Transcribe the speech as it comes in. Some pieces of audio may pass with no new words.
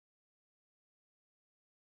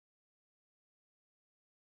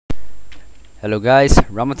Hello guys,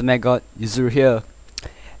 RotMG Yuzuru here,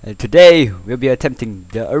 and today we'll be attempting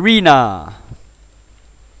the arena.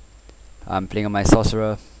 I'm playing on my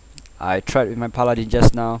Sorcerer. I tried with my Paladin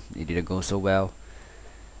just now, it didn't go so well.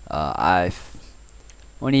 I've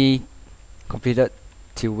only completed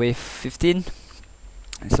till wave 15,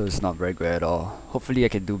 so it's not very good at all. Hopefully I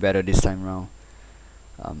can do better this time around.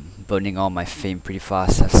 Burning all my fame pretty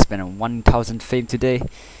fast. I've spent 1000 fame today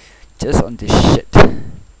just on this shit.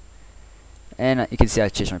 And you can see I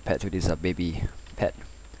changed my pet to this baby pet.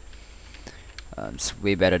 It's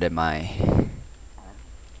way better than my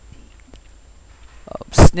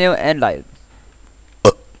snail and light.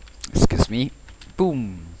 Excuse me.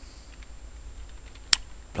 Boom.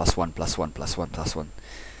 +1, +1, +1, +1.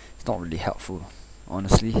 It's not really helpful,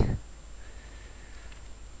 honestly.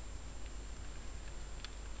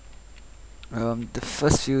 The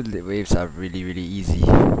first few waves are really easy.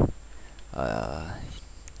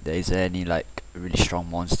 There isn't any like really strong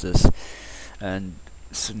monsters, and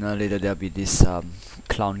sooner or later there'll be this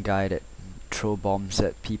clown guy that throw bombs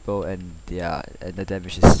at people, and the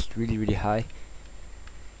damage is really high.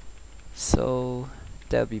 So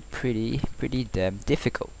that'll be pretty damn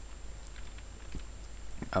difficult.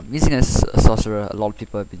 Using a sorcerer, a lot of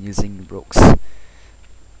people have been using rogues.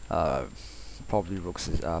 Probably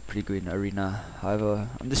rogues are pretty good in arena. However,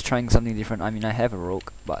 I'm just trying something different. I mean, I have a rogue,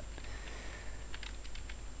 but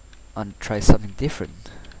I'll try something different.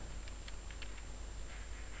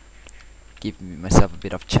 Give myself a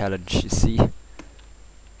bit of challenge, you see.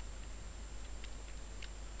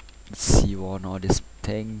 C1, all this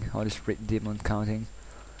thing, all this red demon counting,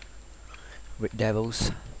 red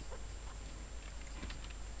devils.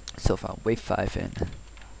 So far, wave 5 and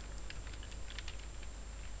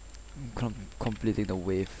I'm completing the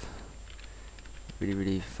wave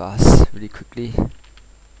really fast, really quickly.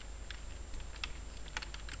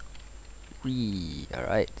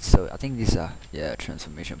 Alright, so I think these are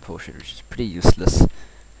transformation potion, which is pretty useless.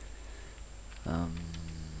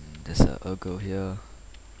 There's a Urgo here.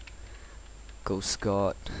 Ghost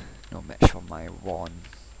God, no match for my wand.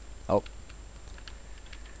 Oh,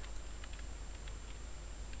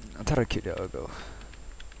 I thought I killed the Urgo.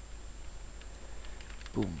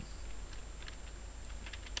 Boom.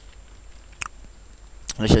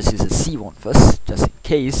 Let's just use a C1 first, just in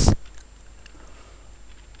case.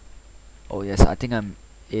 Oh yes, I think I'm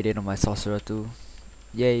 8 on my Sorcerer too.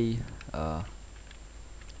 Yay!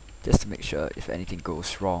 Just to make sure if anything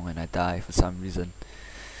goes wrong and I die for some reason,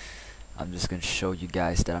 I'm just gonna show you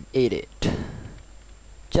guys that I'm 8.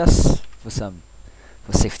 Just for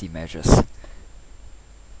safety measures.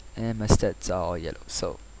 And my stats are all yellow,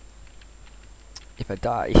 so if I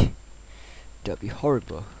die, that'll be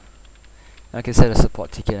horrible. And I can set a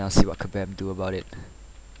support ticket and I'll see what Kabam do about it.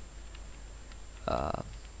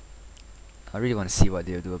 I really want to see what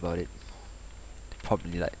they'll do about it.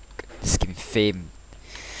 Probably like just give me fame.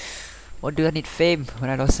 What do I need fame when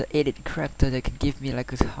I lost an 8 character that can give me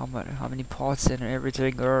like how many pots and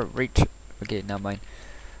everything? Or wait, okay, never mind.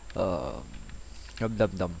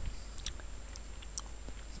 Dum.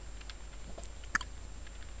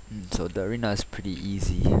 So the arena is pretty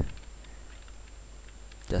easy.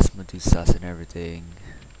 Just Medusas and everything.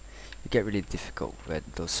 It get really difficult when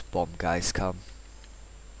those bomb guys come.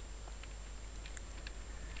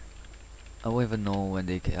 I won't even know when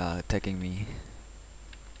they are attacking me.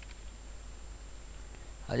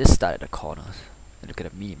 I just start at the corners and look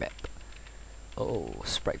at the minimap. Oh,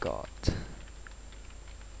 Sprite God.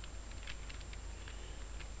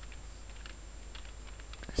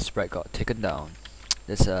 Sprite got taken down.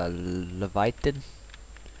 There's a Leviathan.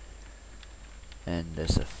 And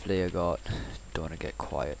there's a Flare God. Don't wanna get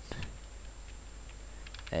quiet.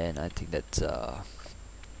 And I think that's I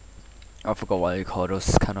forgot what you call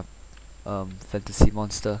those kind of fantasy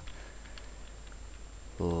monster.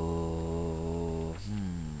 Oh,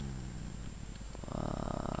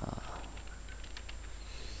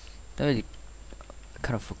 I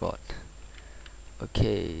kind of forgot.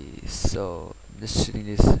 Okay, so I'm just shooting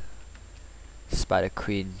this Spider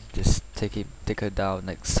Queen, just take her down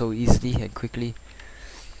like so easily and quickly.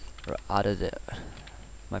 Or other than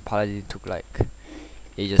my Paladin took like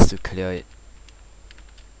ages to clear it.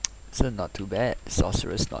 So not too bad.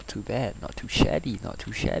 Sorcerer's not too bad. Not too shabby.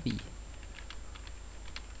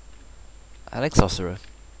 I like Sorcerer,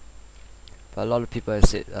 but a lot of people have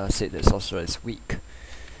said that Sorcerer is weak.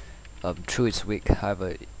 True, it's weak.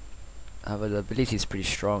 However, the ability is pretty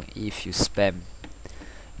strong if you spam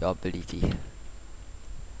your ability.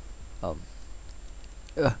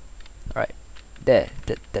 Alright,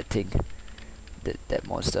 that thing, that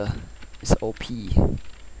monster is OP.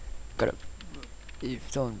 Gotta, if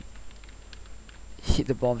don't hit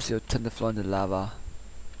the bombs, you'll turn the floor into lava.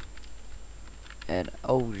 And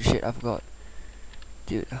oh shit, I forgot.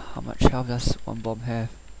 Dude, how much health does one bomb have?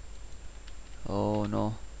 Oh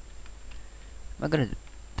no. Am I gonna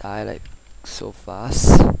die like so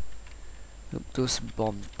fast? Look, those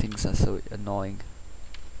bomb things are so annoying.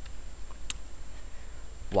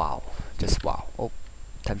 Wow, just wow. Oh,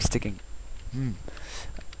 time's ticking.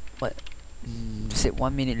 What? Said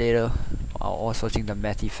 1 minute later, while I was watching the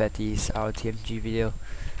Matty Fatty's RotMG video,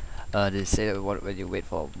 they say that when you wait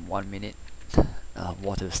for 1 minute,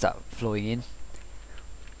 water will start flowing in.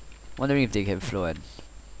 Wondering if they can flow and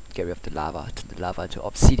get rid of the lava, turn the lava to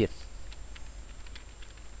obsidian.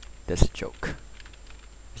 That's a joke.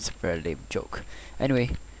 It's a very lame joke.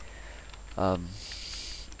 Anyway,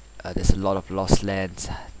 there's a lot of lost lands,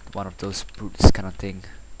 one of those brutes kind of thing.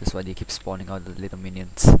 That's why they keep spawning out the little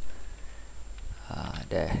minions.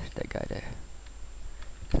 There, that guy there.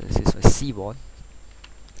 So this is my Seaborn,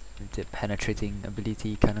 with the penetrating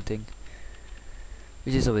ability kind of thing,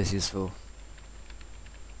 which is always useful.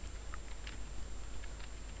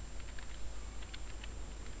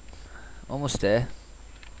 Almost there.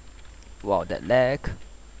 Wow, that lag.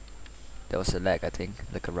 That was a lag, I think,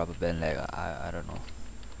 like a rubber band lag. I don't know.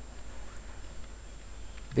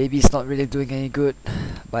 Baby's not really doing any good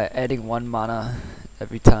by adding 1 mana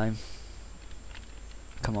every time.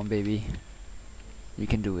 Come on, baby, you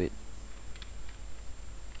can do it.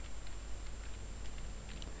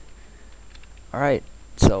 Alright,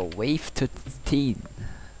 so wave 13.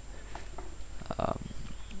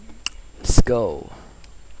 Let's go.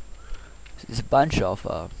 There's a bunch of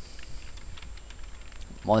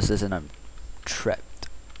monsters and I'm trapped,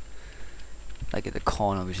 like in the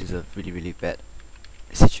corner, which is a really bad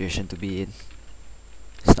situation to be in.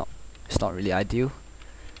 It's not really ideal,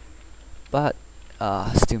 but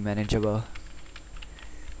still manageable.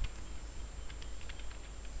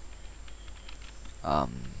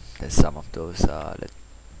 There's some of those like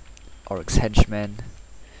Oryx henchmen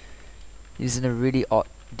using a really odd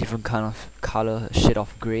different kind of color, shade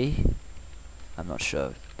of grey. I'm not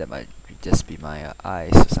sure, that might just be my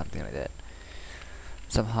eyes or something like that.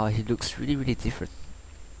 Somehow he looks really different.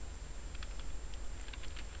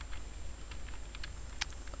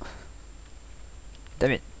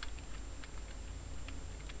 Damn it.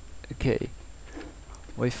 Okay.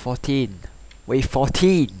 Wave 14. Wave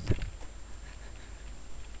 14!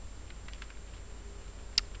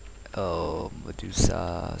 Oh,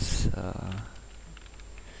 Medusa's,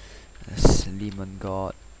 Lemon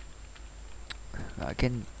God. I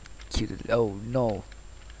can kill the, oh no.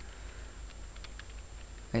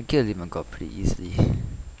 I can kill Lemon God pretty easily.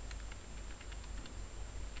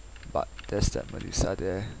 But there's that Medusa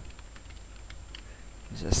there.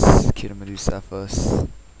 Just kill the Medusa first.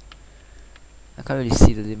 I can't really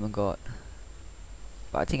see the Demon God,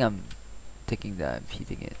 but I think I'm thinking that I'm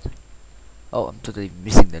hitting it. Oh, I'm totally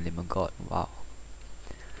missing the Demon God. Wow.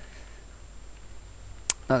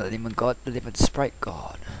 Not the Demon God, the Demon Sprite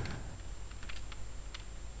God.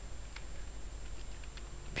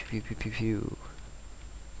 Pew pew pew pew.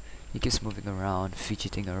 He keeps moving around,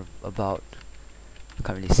 fidgeting about. I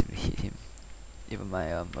can't really seem to hit him. Even my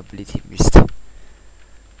ability missed,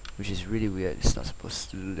 which is really weird. It's not supposed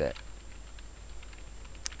to do that.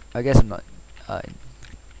 I guess I'm not in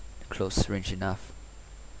close range enough.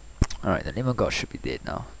 Alright, the Demon God should be dead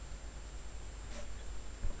now.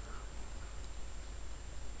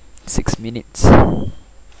 6 minutes.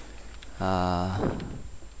 Oh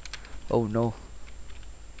no.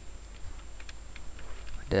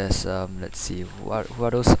 There's let's see, who are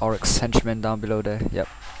those Oryx henchmen down below there? Yep.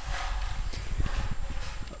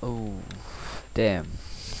 Oh damn.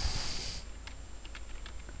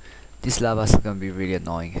 These lavas are gonna be really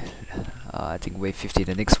annoying. I think wave 50,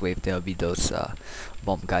 the next wave, there'll be those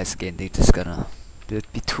bomb guys again. There'll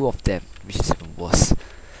be 2 of them, which is even worse.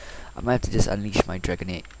 I might have to just unleash my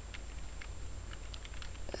Dragonade.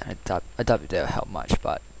 I doubt if they'll help much,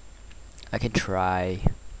 but I can try.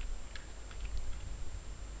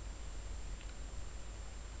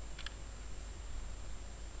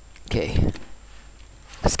 Okay,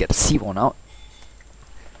 let's get the Seaborn out.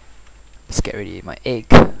 Let's get ready my egg.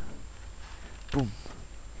 Boom.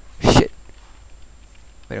 Shit.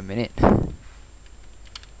 Wait a minute.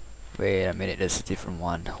 There's a different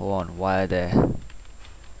one. Hold on, why are there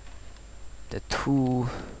the 2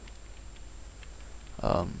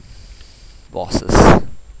 bosses?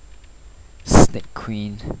 Snake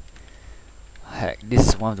Queen. Heck, this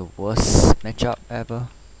is one of the worst matchup ever.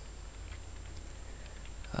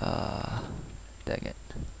 Dang it.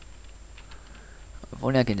 If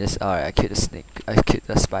only I can just, alright, I killed the snake. I killed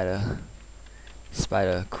the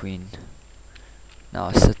spider queen.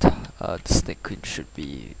 Now the snake queen should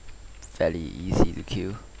be fairly easy to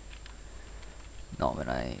kill. Not when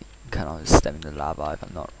I kind of step in the lava, if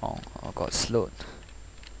I'm not wrong, or got slowed.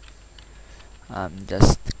 I'm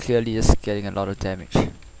just clearly just getting a lot of damage.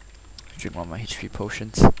 Drink one of my HP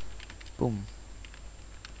potions. Boom.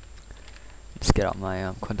 Let's get out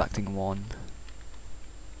my conducting wand.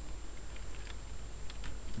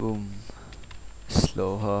 Boom.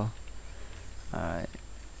 Slow her. Alright.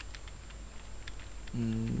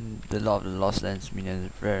 The Law of the Lost Lands minion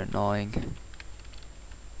is very annoying.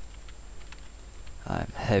 I'm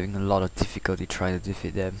having a lot of difficulty trying to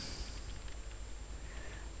defeat them.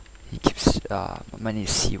 He keeps I need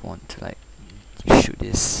C1 to like shoot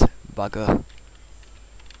this bugger.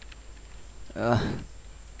 Can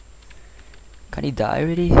he die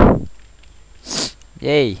already?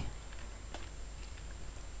 Yay!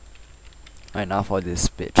 Right, now for this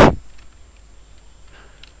bitch.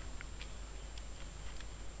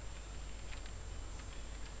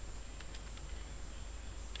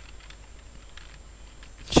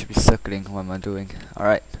 Should be circling. What am I doing?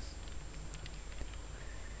 Alright.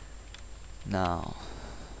 Now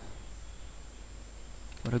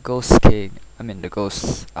for the ghost king, the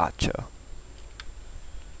ghost archer.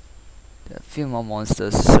 There are a few more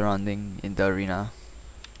monsters surrounding in the arena.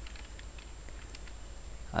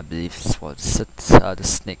 I believe it's what the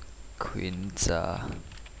snake queen's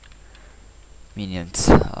minions.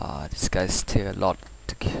 These guys take a lot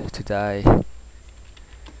to die.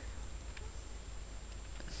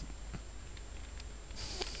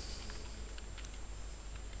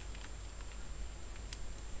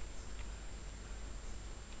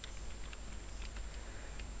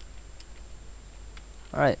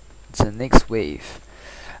 Alright, it's the next wave.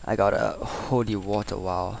 I got a holy water.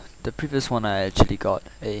 Wow, the previous one I actually got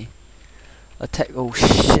a attack. Oh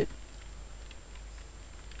shit!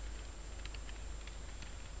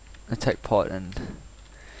 Attack pot, and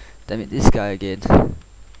damn it, this guy again.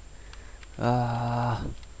 Oh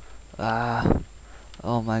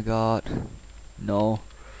my god, no!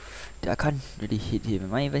 I can't really hit him.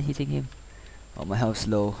 Am I even hitting him? Oh, my health's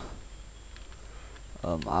low.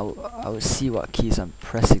 I would see what keys I'm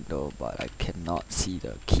pressing though, but I cannot see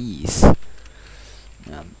the keys.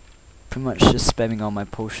 I'm pretty much just spamming all my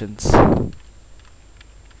potions. I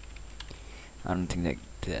don't think that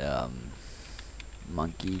the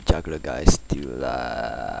monkey juggler guy is still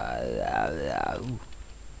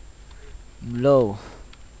low.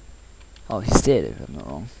 Oh, he's dead if I'm not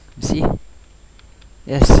wrong. You see?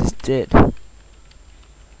 Yes, he's dead.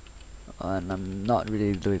 And I'm not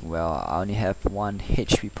really doing well. I only have one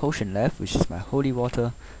HP potion left, which is my holy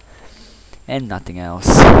water, and nothing else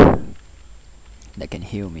that can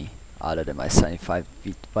heal me other than my 75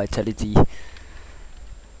 vitality.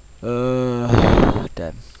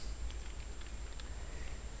 Damn.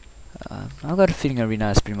 I've got a feeling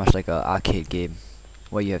arena is pretty much like an arcade game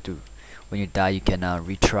where you have to, when you die, you can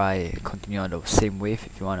retry and continue on the same wave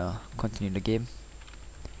if you wanna continue the game.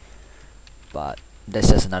 But that's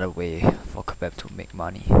just another way for kebab to make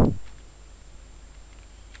money.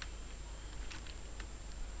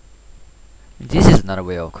 This is another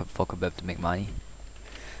way for kebab to make money.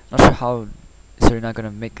 Not sure how is Arena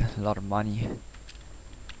gonna make a lot of money,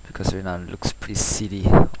 because Arena looks pretty silly,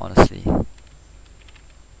 honestly.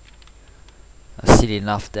 Silly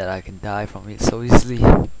enough that I can die from it so easily.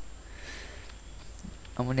 I'm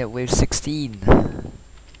only at wave 16.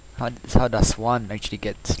 How does one actually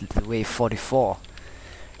get to wave 44?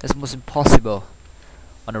 That's almost impossible.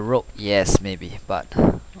 On a rope, yes, maybe, but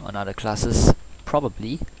on other classes,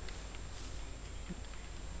 probably.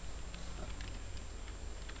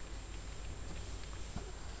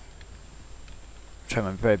 Try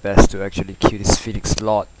my very best to actually kill this Phoenix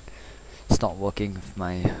Lord. It's not working with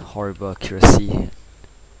my horrible accuracy.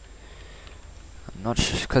 I'm not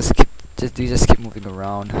sure, because they just keep moving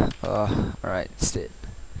around. Alright, it's dead.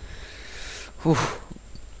 Whew.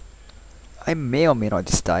 I may or may not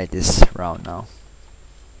just die this round now.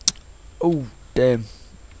 Oh damn.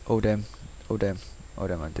 Oh damn. Oh damn. Oh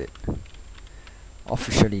damn, I'm dead.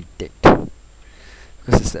 Officially dead. Because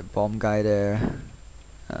there's that bomb guy there.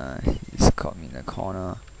 He's caught me in the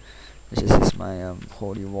corner. This is my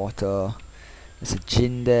holy water. There's a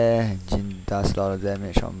Jin there, and Jin does a lot of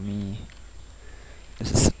damage on me.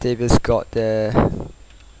 There's a Davis god there.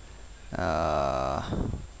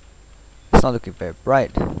 It's not looking very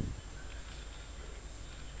bright.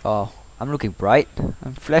 Oh, I'm looking bright.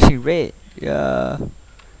 I'm flashing red. Yeah.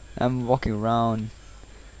 I'm walking around,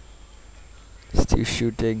 still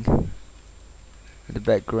shooting in the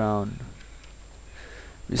background.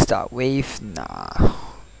 Restart wave? Nah.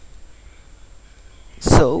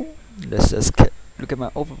 So let's just Look at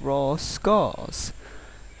my overall scores.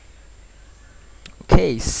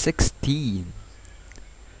 Okay, 16.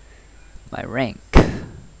 My rank.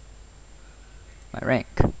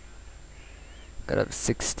 Got up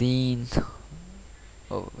 16.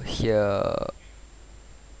 Over here.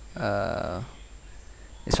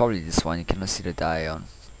 It's probably this one. You cannot see the die on.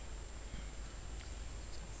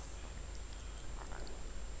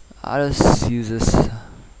 Others users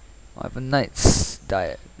have a Knight's die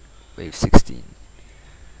at wave 16.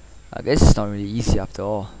 I guess it's not really easy after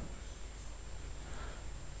all.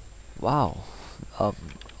 Wow. All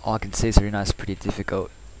I can say is Arena is pretty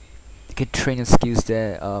difficult. You can train your skills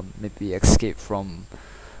there. Maybe escape from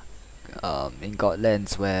in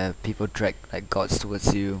Godlands where people drag like gods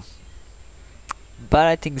towards you. But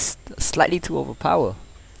I think it's slightly too overpowered.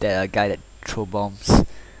 That guy that throw bombs.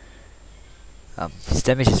 His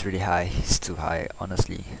damage is really high. He's too high,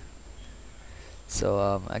 honestly.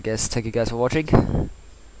 So I guess thank you guys for watching,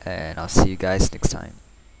 and I'll see you guys next time.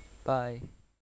 Bye.